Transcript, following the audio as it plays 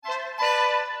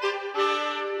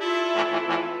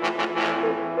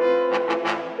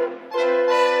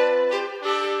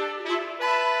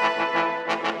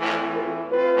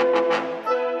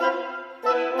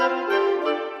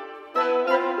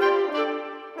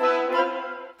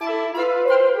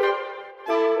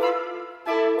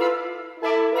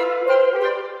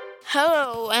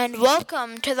Hello and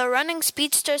welcome to the Running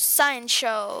Speedster Science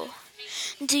Show.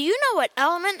 Do you know what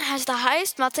element has the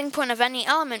highest melting point of any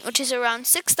element, which is around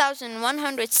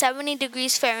 6,170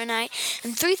 degrees Fahrenheit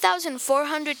and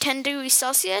 3,410 degrees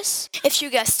Celsius? If you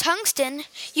guessed tungsten,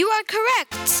 you are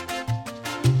correct!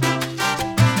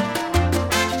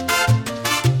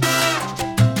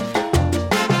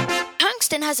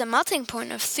 Tungsten has a melting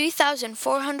point of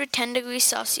 3,410 degrees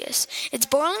Celsius. Its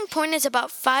boiling point is about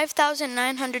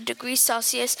 5,900 degrees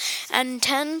Celsius and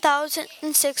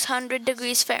 10,600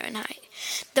 degrees Fahrenheit.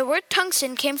 The word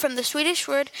tungsten came from the Swedish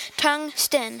word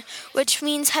tungsten, which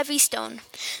means heavy stone.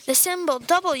 The symbol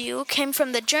W came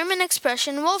from the German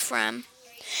expression Wolfram.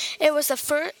 It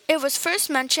was first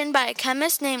mentioned by a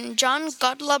chemist named John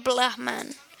Gottlob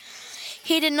Lehmann.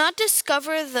 He did not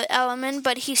discover the element,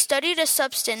 but he studied a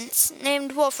substance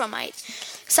named wolframite.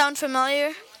 Sound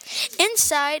familiar?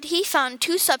 Inside, he found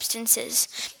two substances,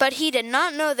 but he did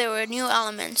not know they were new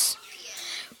elements.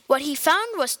 What he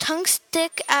found was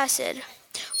tungstic acid.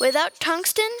 Without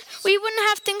tungsten, we wouldn't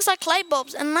have things like light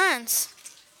bulbs and lamps.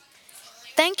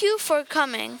 Thank you for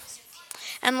coming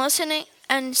and listening,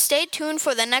 and stay tuned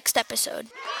for the next episode.